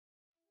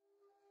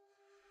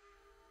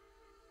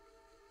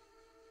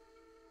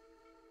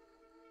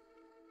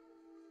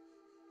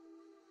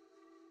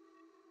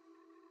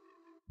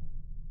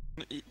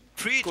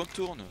Fridge.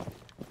 Contourne.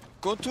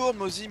 Contourne,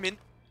 Mozzie, mais...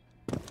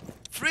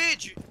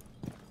 Fridge!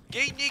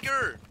 Gay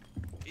nigger!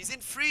 He's in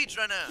fridge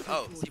right now!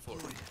 Oh, C4.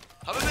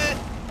 Have a bit!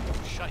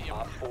 Shut your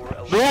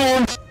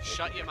mouth.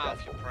 Shut your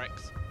mouth, you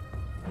pricks.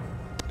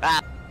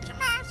 Shut your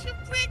mouth, you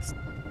pricks!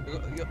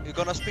 You're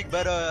gonna speak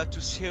better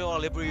to Cyril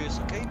Librius,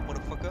 okay,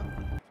 motherfucker?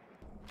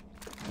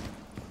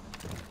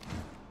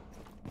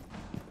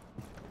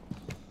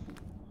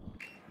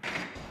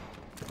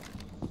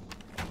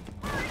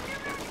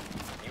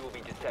 You will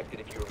be detected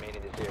if you remain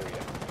in this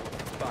area.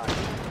 Fine.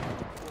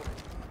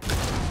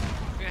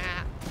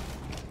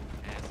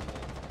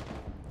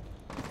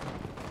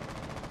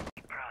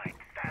 Right,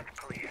 that's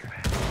clear.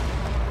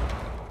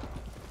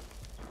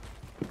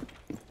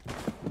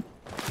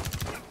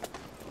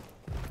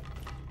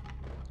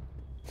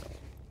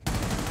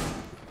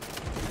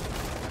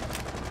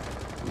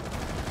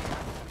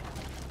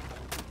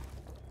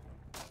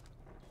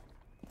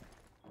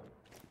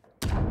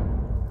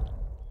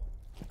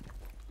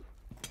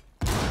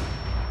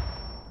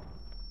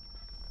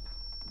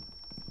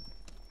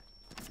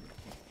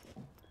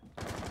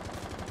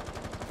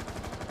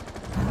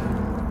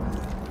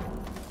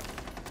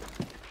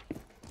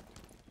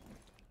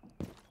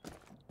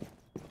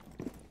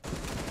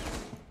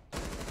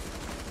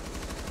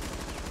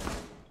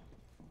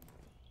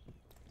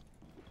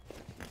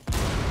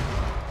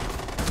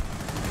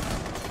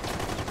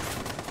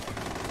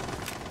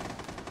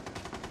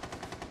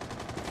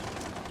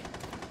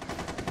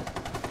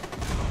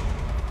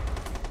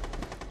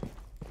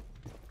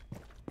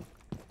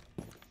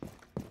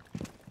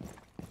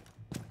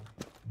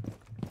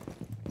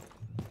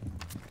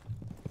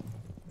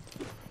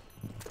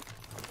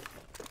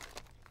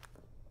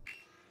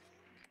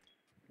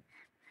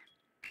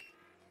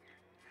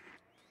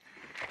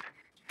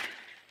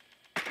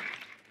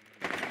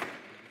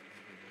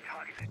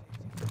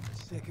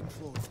 Second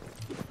floor.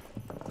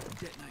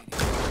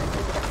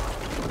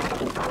 Detonating.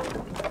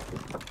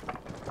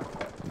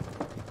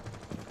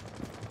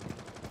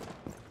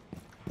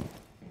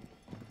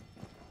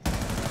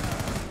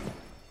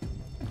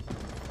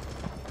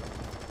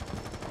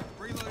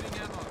 Reloading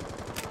ammo.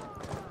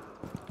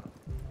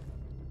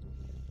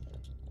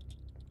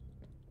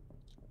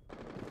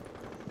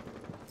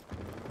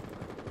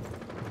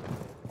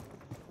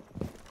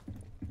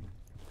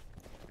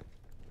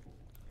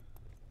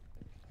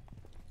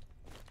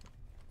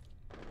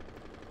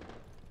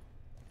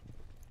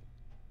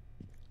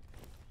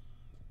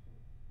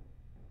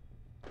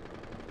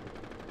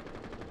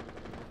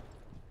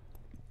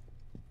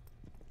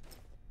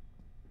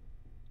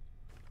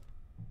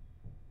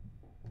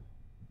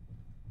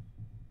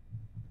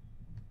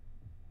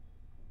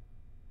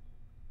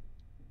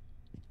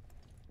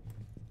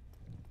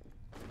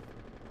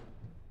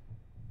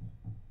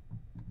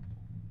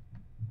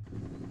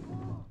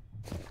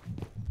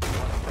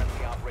 One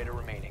friendly operator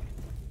remaining.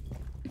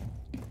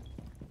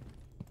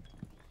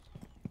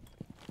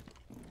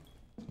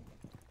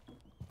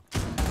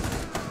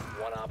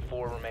 One op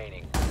 4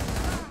 remaining.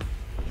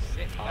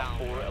 Sit Op down.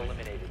 4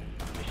 eliminated.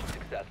 Mission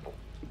successful.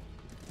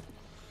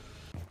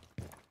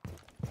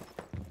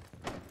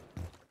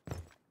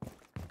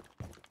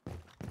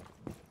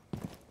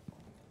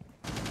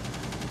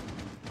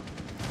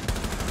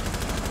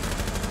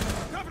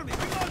 Cover me!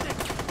 Reloading!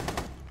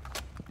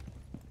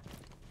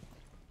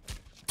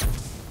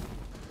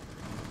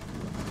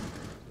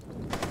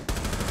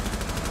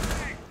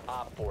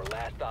 Op 4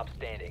 last stop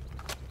standing.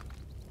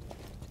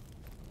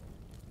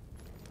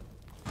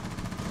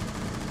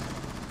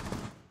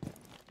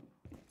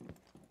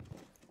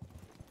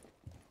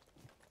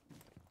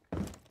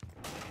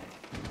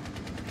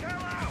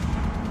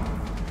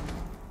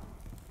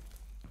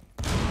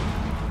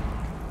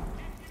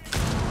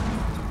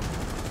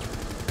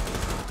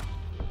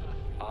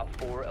 Op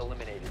 4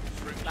 eliminated.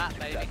 Fruit that,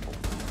 baby. Successful.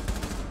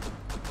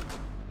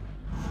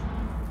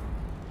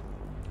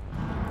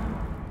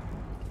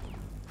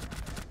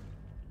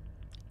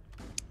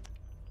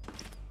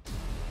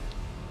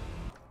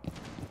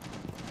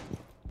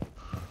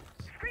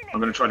 I'm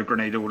gonna try to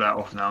grenade all that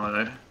off now,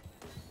 though.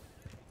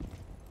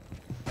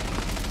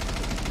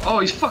 Oh,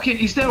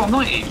 he's there on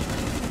 90!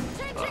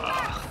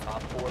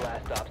 Op 4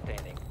 last stop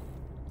standing.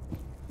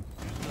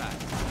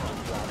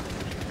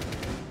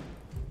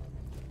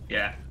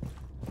 Yeah,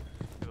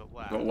 But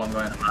wow. got one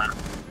guy in a mat.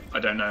 I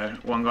don't know.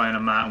 One guy in a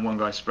mat and one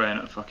guy spraying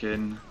at a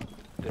fucking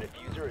The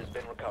diffuser has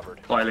been recovered.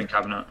 filing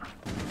cabinet.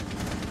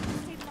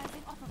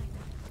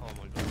 Oh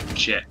my god.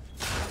 Shit.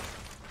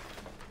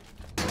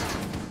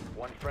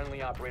 One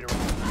friendly operator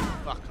remaining.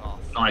 Fuck off.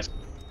 Nice.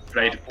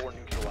 Great. Op 4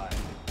 neutralized.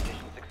 Mission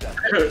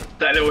successful.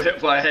 That little hit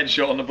by a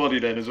headshot on the body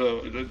then as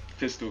well, with the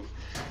pistol.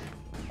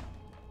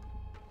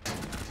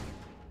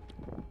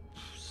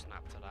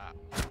 Snap to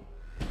that.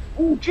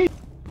 Oh, gee.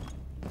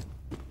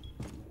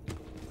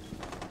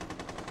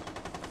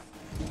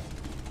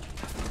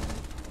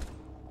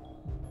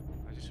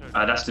 I just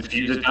heard That's the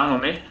diffuser down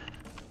on me.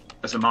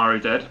 That's Amaru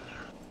dead.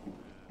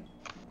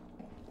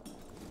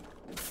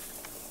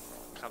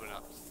 coming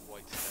up.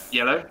 White stairs.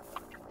 Yellow.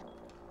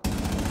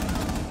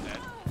 Dead.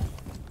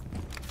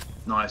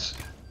 Nice.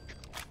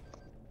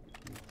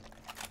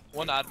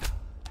 One ad.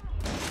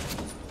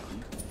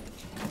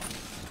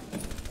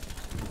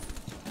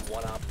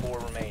 One op 4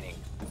 remaining.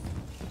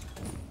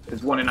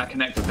 There's one in that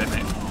connector bit,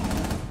 mate.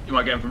 You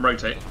might get him from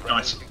rotate.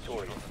 Nice.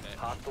 Victorious.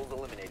 Hostiles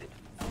eliminated.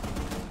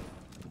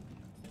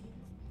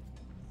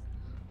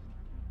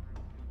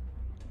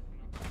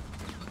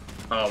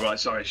 Oh, right,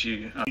 sorry,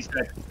 she. He's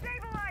dead.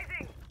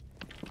 Stabilizing!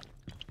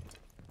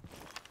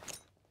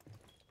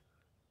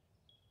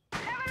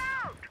 Heaven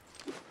out!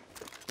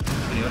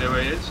 Any idea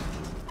where he is?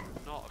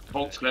 Not a clue.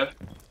 Bolt's clear.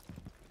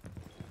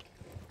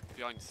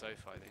 Behind the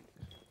sofa, I think.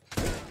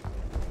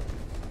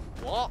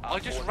 What? I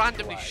Op just 4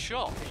 randomly neutralized.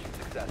 shot. Mission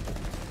successful.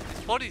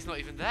 His body's not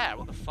even there.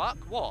 What the fuck?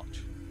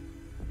 Watch.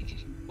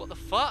 What the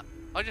fuck?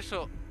 I just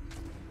thought.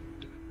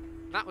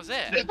 That was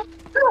it.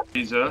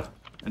 She's her,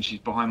 and she's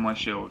behind my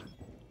shield.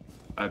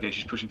 Okay,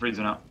 she's pushing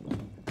freezer now.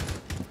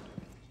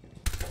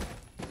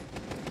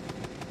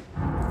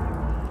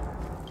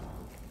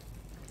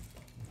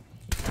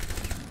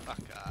 Fuck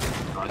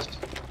Nice.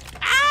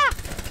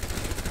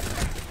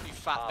 you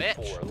fat Op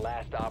bitch. 4,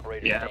 last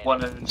operator Yeah, standing.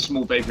 one in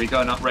small bakery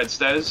going up red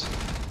stairs.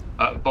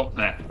 Bottom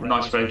there.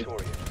 Nice baby.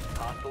 Victorious.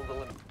 Hostiles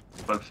eliminated.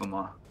 Both of them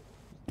are.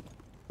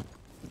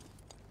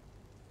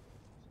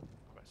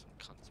 Got some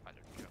cunts better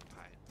than you up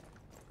high.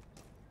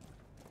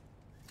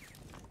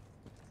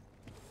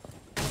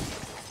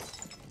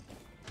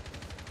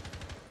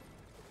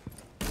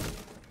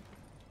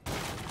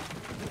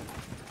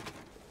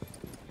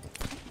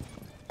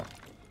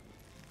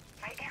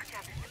 My air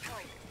trap is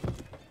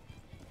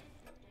deployed.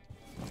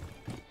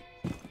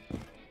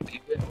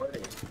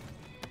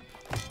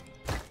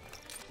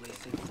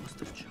 Placing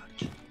cluster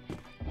charge.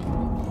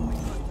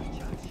 Cluster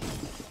charge.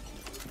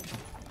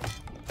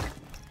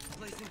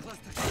 Placing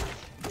cluster charge.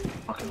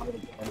 I can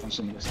get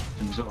some of this.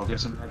 I'll get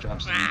some air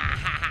jabs.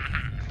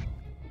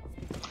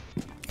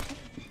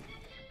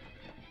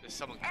 There's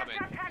someone Air coming.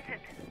 trap planted.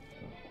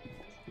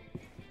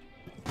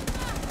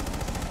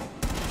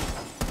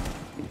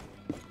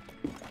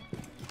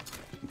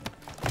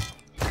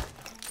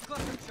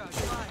 Cluster charge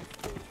live.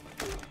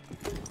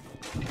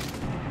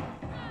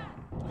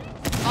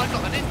 I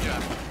got a ninja.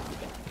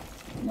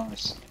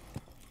 Nice.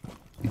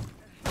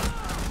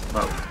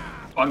 Well,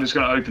 I'm just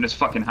gonna open this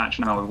fucking hatch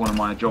now with one of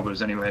my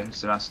jobbers anyway,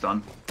 so that's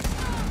done.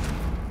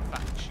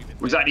 Fucking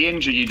stupid. Was that the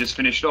injury you just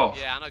finished off?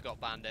 Yeah, and I got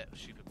bandit.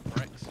 Stupid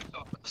pricks.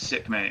 Oh,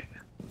 sick, mate.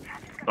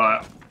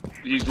 Right,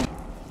 use the...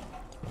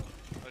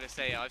 Like I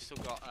say, I've still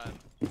got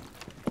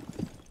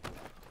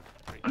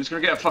I'm just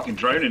gonna get a fucking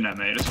drone in there,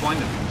 mate. Let's find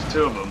them. There's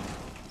two of them.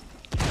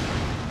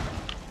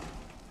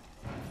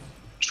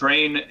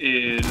 Train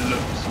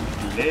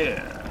looks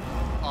clear.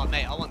 Oh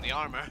mate, I want the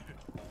armor.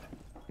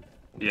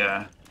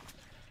 Yeah.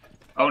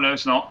 Oh no,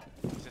 it's not.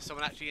 Is there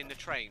someone actually in the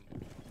train?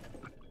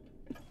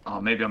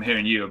 Oh, maybe I'm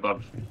hearing you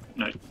above.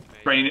 No, Maybe.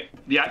 train.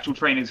 The actual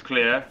train is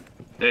clear.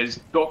 There's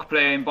Doc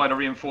playing by the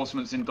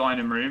reinforcements in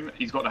dining room.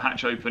 He's got the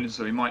hatch open,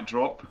 so he might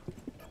drop.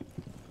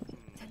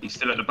 He's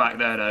still at the back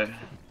there, though.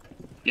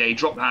 Yeah, he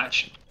dropped the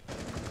hatch.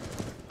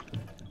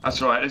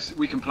 That's all right.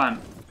 We can plant.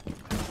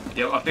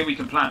 Yeah, I think we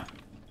can plant.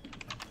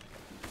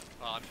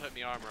 Oh, I'm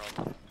putting my armor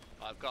on.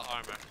 I've got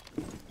armor.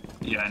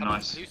 Yeah, Come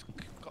nice. On, who's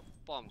got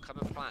bomb? Come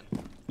and plant.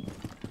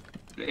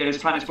 Here's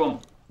plant his bomb.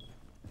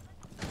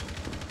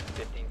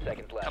 15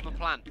 seconds left. Come and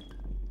plant.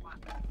 One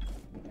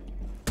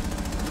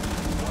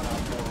op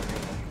 4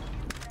 remaining.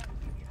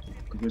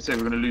 I'm gonna say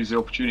we're gonna lose the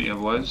opportunity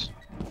otherwise.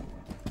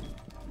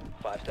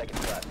 5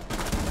 seconds left.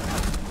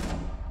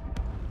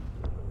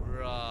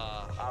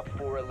 Bruh. Op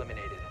 4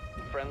 eliminated.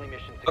 Friendly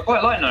mission I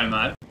quite like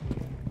Nomad.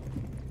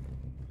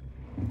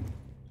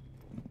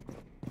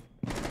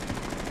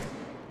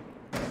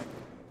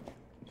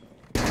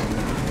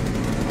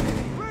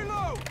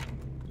 Reload!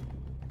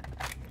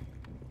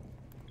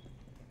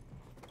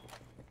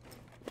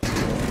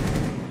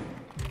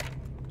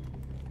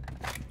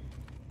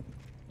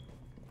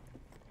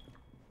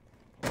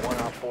 One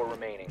op 4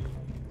 remaining.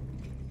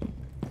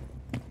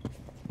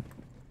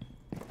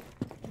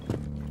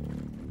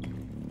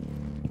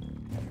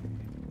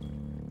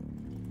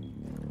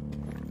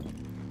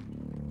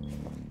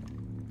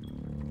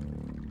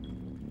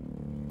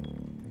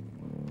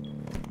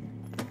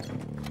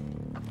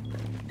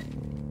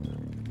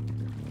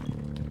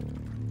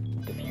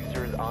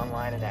 Diffuser is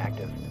online and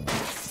active.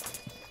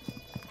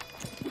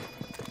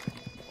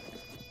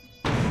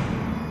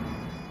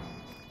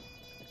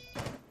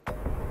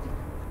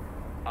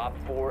 Op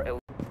 4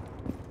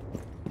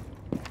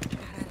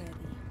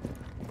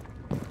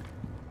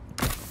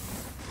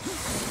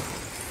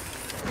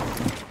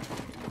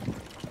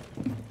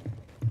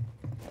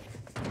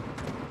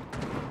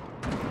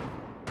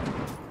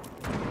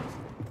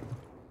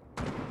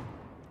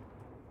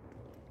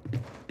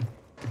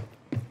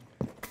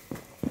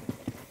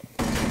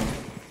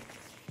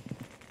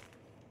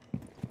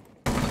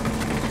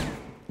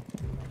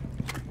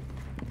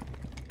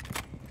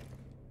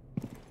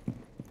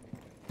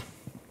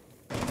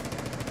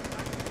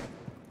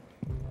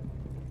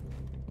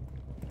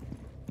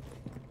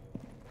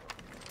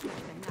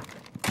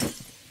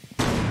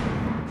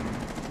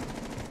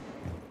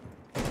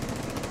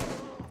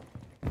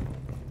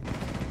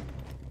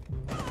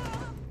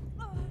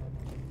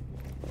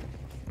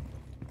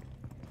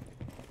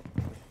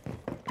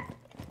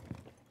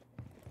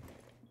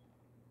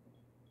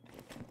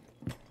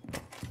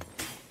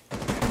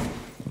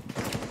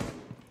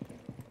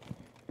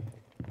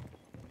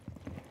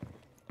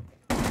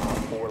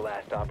 4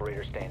 last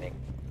operator standing.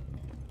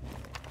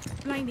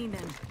 Blinding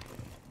them.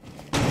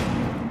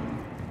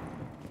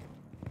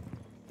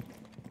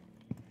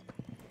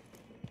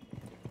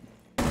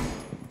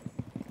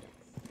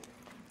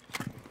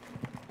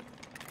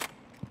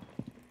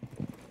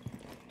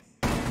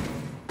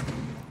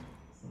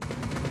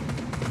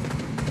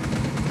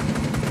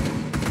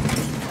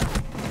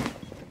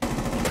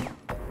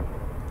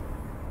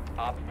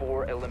 Op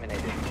 4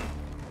 eliminated.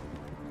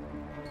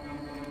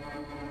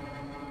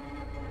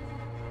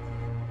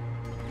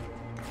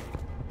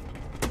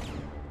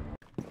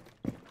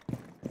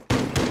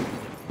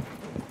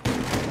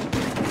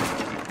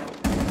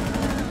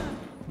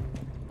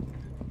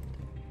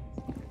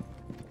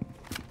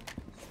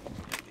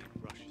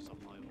 Rushes on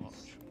my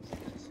watch.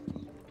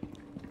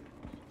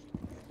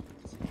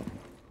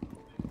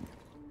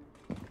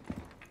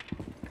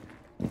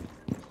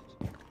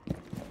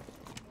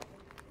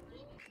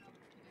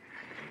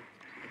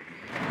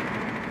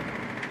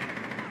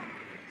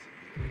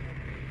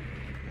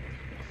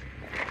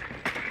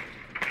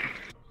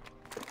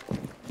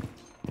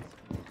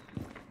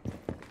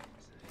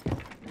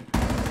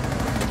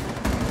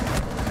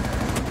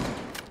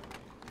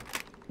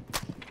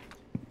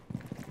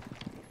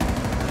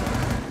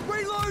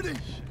 Reloading!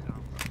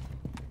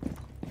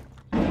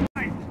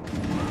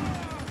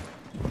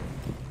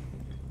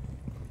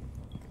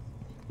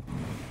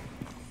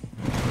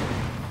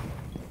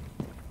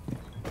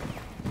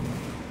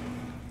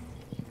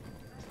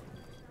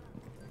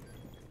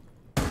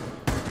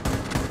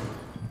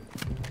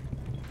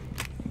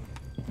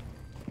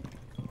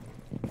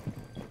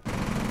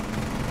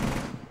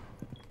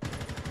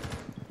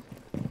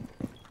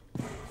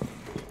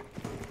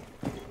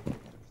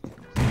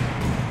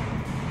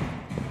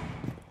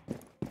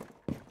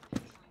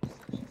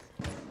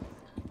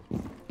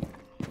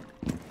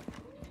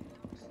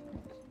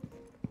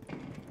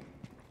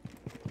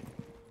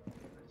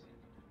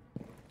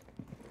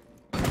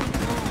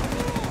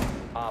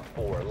 Op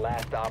 4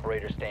 last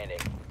operator standing.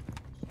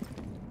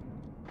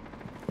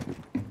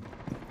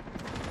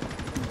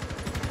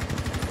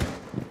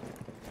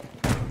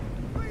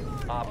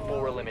 Op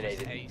 4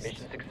 eliminated.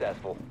 Mission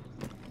successful.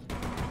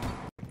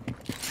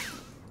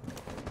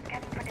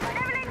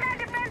 Leveling their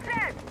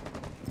defenses!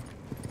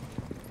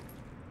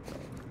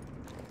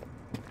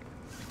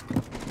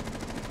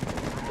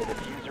 The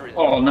diffuser is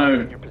Oh, no no.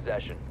 longer in your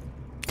possession.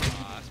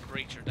 Ah, that's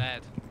Breacher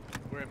dead.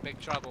 We're in big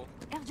trouble.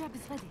 Air job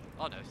is ready.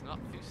 Oh no, it's not.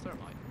 Who's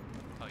thermite?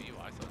 Oh, you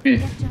are. I thought. Yeah. Air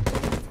job is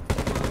ready.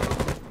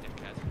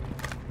 Dickhead.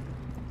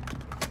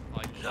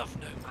 I love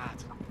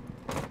Nomad.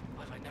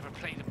 Why have I never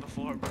played him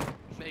before?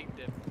 Made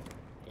him.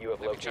 You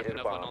have Let me chuck located a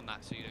another one bomb. on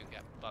that so you don't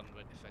get bummed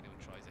when if anyone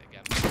tries it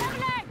again.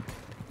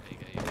 There you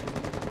go.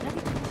 Ready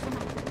to push them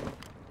out.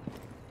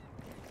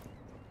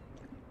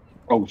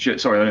 Oh shit,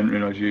 sorry, I didn't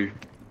realise you.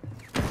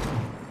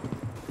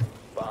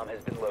 Bomb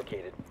has been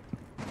located.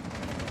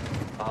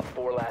 Op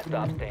 4 last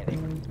stop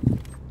standing.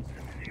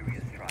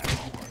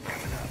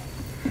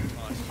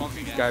 Oh, it's Hog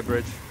again.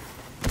 Skybridge.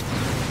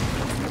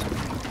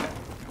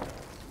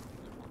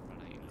 Run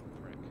at you, little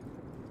prick.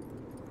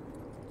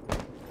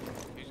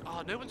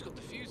 Oh, no one's got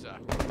diffuser.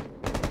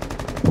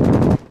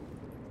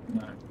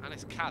 No. And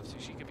it's Cav, so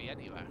she could be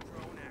anywhere.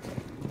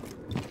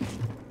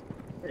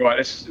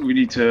 Right, we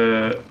need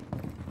to.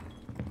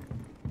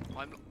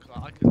 I'm not.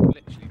 I could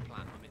literally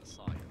plan. I'm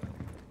inside.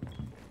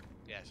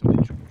 Yeah, so I'm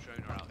gonna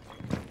drone her out.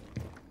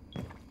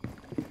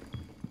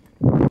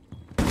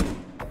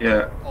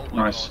 Yeah, Oh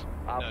my nice. God.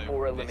 Op No,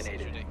 4 this is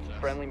eliminated. ridiculous.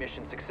 Friendly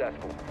mission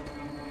successful.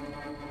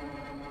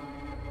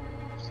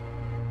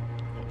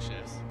 Watch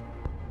this.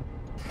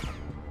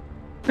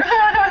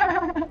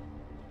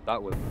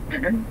 That was.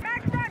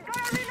 Max that,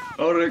 gotta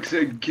reload! Oryx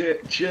and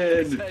get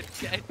Jen. Said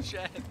get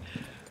Jen.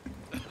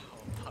 Oh,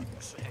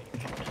 fuck's sake.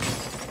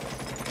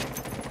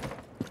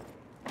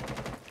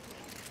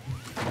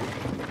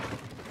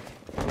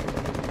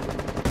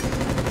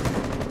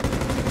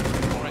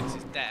 Oryx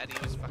is dead. He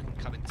was fucking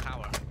coming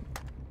tower.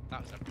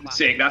 That was a plat.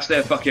 Sick, that's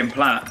their fucking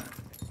plat.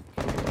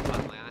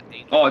 Plat my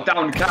ain't- Oh,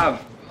 down Cav.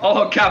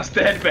 Oh, Cav's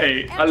dead,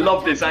 mate. I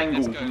love this Let's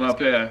angle go, from let's up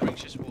go. here.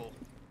 Breach this wall.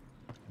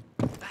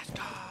 Let's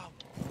go.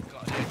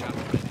 Got an air jab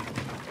already.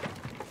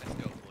 Let's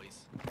go,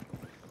 boys.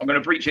 I'm gonna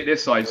breach it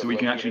this side so we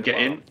can actually get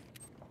in.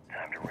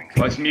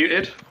 Guys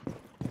muted.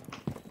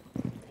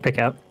 Pick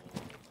up.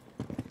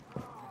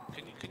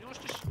 Can yours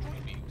just stream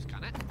views,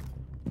 can it?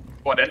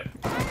 What then?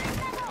 I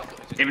thought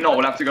it just- If not,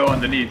 we'll have to go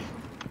underneath.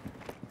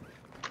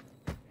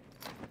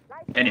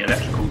 Any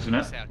electricals in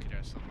it. Say I could hear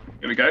someone.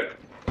 Here we go.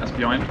 That's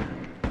behind.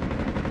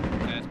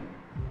 Dead.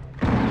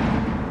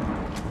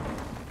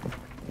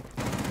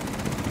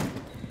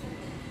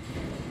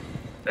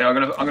 Yeah, I'm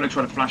gonna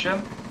try to flash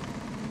him.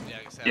 Yeah,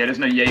 I can say Yeah, there's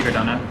no Jaeger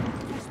down there.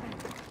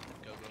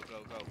 Go, go,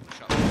 go, go.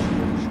 Push up.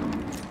 Push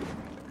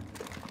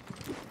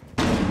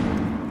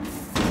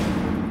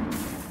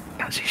up.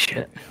 Can't see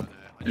shit.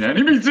 Yeah, I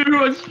know. Yeah, me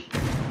too.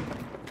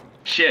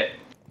 Shit.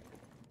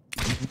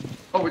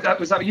 Oh,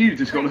 was that you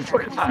just got the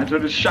fucking pad? I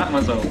just shat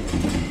myself.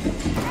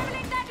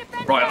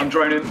 Right, I'm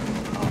droning.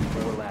 Op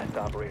 4 last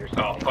operator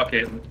Oh, standing. fuck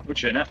it. We're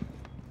shitting it.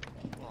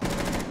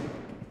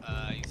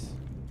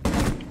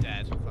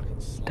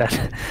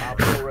 Dead.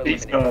 Op 4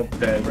 He's eliminated.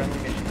 dead. Friendly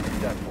mission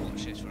successful. Oh,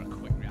 cheers for a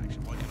quick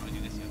reaction. Why didn't I do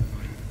this the other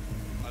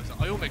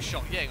night? I almost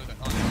shot Yang. I was like,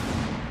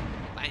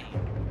 oh,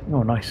 bang.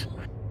 Oh, nice. What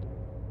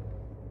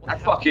the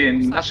That hell?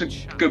 fucking, What's that's a that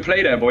chat? good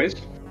play there, boys.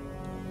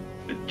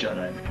 Good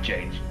job,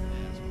 James.